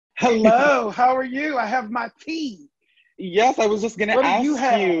Hello, how are you? I have my tea. Yes, I was just gonna What do you ask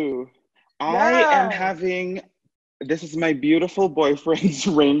have? you. I am Yes, having, this is my beautiful boyfriend's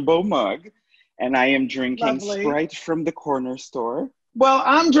rainbow mug, and I am drinking lovely. Sprite from the corner store. Well,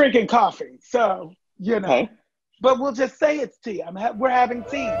 I'm drinking coffee, so, Okay. but we'll just say it's tea. We're having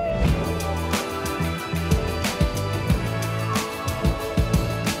tea.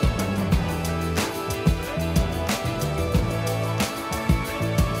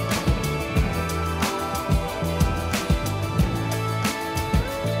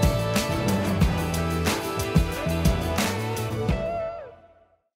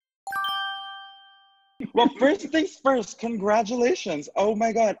 Well, first things first, congratulations. Oh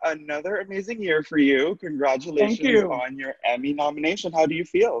my God, another amazing year for you. Thank Congratulations you. on your Emmy nomination. How do you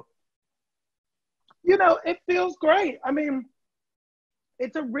feel? It feels great. I mean,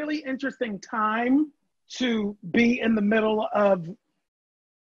 it's a really interesting time to be in the middle of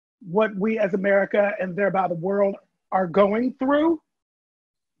what we as America and thereby the world are going through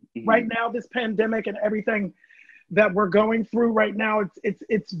right Mhm. now, this pandemic and everything that we're going through right now.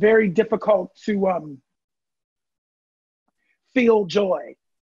 It's very difficult to feel joy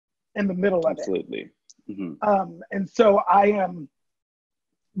in the middle of it. Absolutely. Mhm. And so I am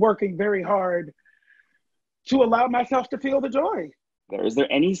working very hard to allow myself to feel the joy. Is there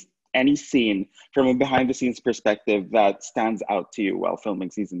any scene from a behind the scenes perspective that stands out to you while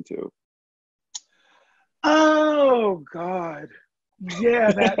filming season two? Oh God.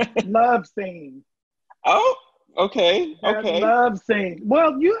 Yeah, that love scene. Oh, okay, That okay. love scene.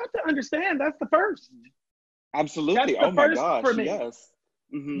 Well, you have to understand that's the first. That's Absolutely. the Oh my first for gosh, me. yes.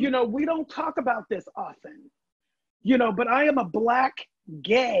 Hmm. We don't talk about this often, but I am a Black,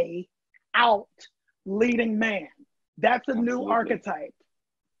 gay, out leading man. That's a new Absolutely. archetype.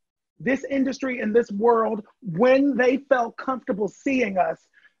 This industry and this world, when they felt comfortable seeing us,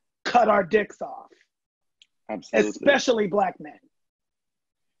 cut our dicks off, Absolutely. especially Black men,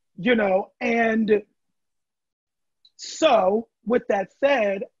 and so with that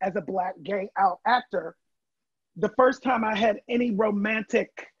said, as a Black gay out actor, the first time I had any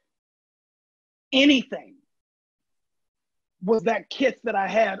romantic anything was that kiss that I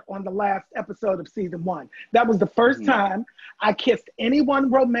had on the last episode of season one. That was the first Hmm. time I kissed anyone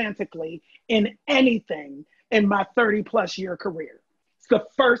romantically in anything in my 30 plus year career. It's the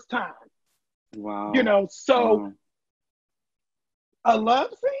first time, Wow. so Wow. a love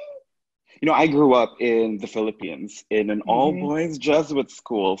scene? I grew up in the Philippines in an all Mm-hmm. boys Jesuit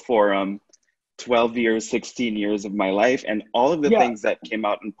school for 12 years, 16 years of my life. And all of the Yeah, things that came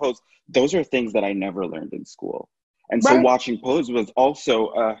out in Pose, those are things that I never learned in school. And so right. watching Pose was also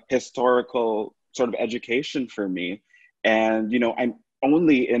a historical sort of education for me. And, I'm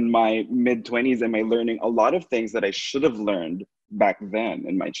only in my mid 20s. Am I learning a lot of things that I should have learned back then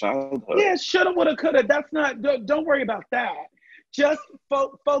in my childhood? Yeah, shoulda, woulda, coulda. That's not, don't worry about that. Just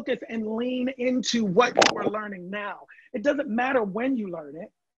focus and lean into what you are learning now. It doesn't matter when you learn it,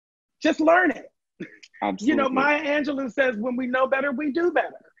 just learn it. Absolutely. Maya Angelou says, when we know better, we do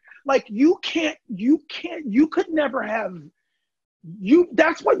better. Like you could never have,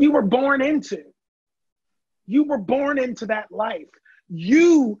 that's what you were born into. You were born into that life.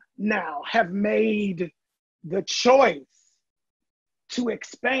 You now have made the choice to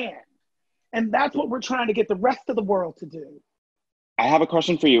expand. And that's what we're trying to get the rest of the world to do. I have a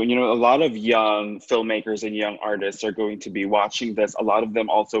question for you. And a lot of young filmmakers and young artists are going to be watching this. A lot of them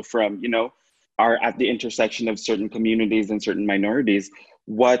also from, are at the intersection of certain communities and certain minorities.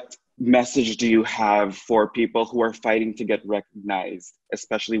 What message do you have for people who are fighting to get recognized,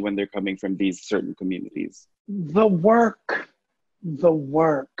 especially when they're coming from these certain communities? The work, the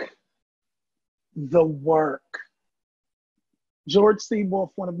work, the work. George C.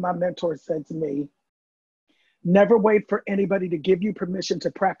 Wolfe, one of my mentors, said to me, never wait for anybody to give you permission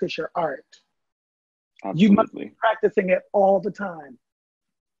to practice your art. You must be Absolutely. practicing it all the time,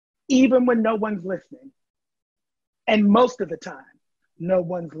 even when no one's listening. And most of the time, no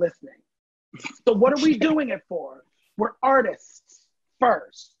one's listening. So what are we doing it for? We're artists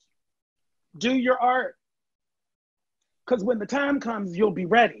first. Do your art. Because when the time comes, you'll be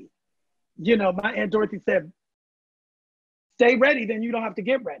ready. My Aunt Dorothy said, stay ready, then you don't have to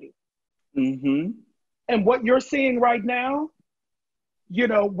get ready. Mm-hmm. And what you're seeing right now,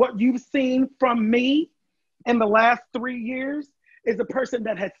 what you've seen from me in the last 3 years is a person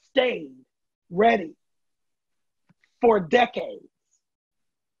that has stayed ready for decades.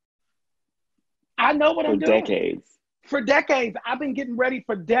 I know what For I'm doing. decades. For decades, I've been getting ready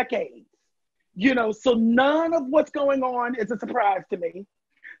for decades. So none of what's going on is a surprise to me.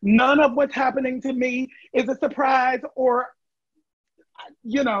 None of what's happening to me is a surprise, or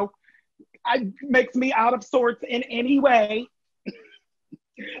you know, makes me out of sorts in any way.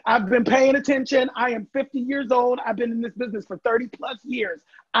 I've been paying attention. I am 50 years old. I've been in this business for 30 plus years.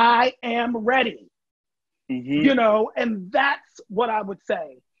 I am ready. You know, and that's what I would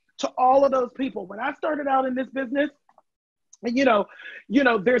say to all of those people. When I started out in this business, and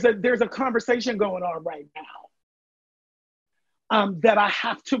there's a conversation going on right now that I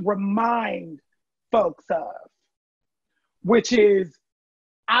have to remind folks of, which is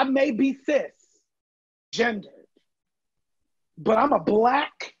I may be cisgendered, but I'm a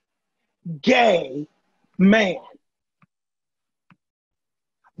Black gay man.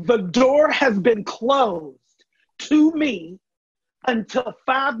 The door has been closed to me until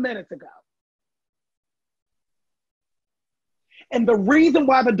 5 minutes ago. And the reason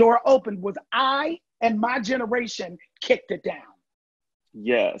why the door opened was I and my generation kicked it down.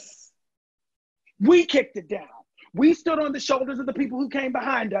 Yes. We kicked it down. We stood on the shoulders of the people who came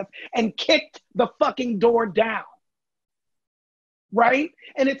behind us and kicked the fucking door down. Right?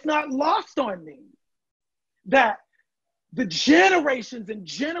 And it's not lost on me that the generations and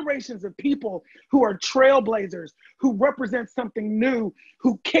generations of people who are trailblazers, who represent something new,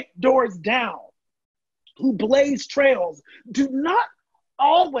 who kick doors down, who blaze trails, do not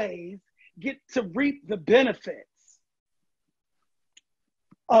always get to reap the benefits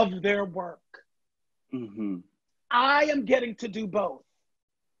of their work. I am getting to do both.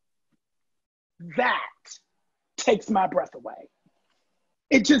 That takes my breath away.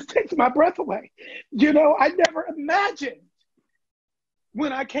 It just takes my breath away. You know, I never imagined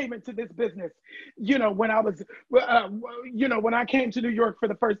when I came into this business, when I came to New York for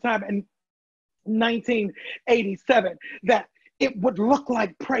the first time in 1987, that it would look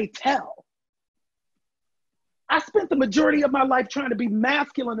like Pray Tell. I spent the majority of my life trying to be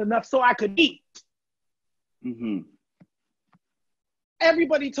masculine enough so I could eat.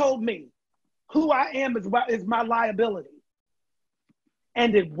 Everybody told me who I am is my liability.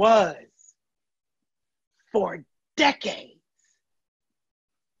 And it was for decades.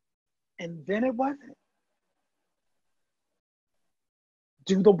 And then it wasn't.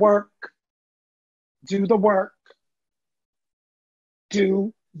 Do the work. Do the work.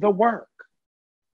 Do the work.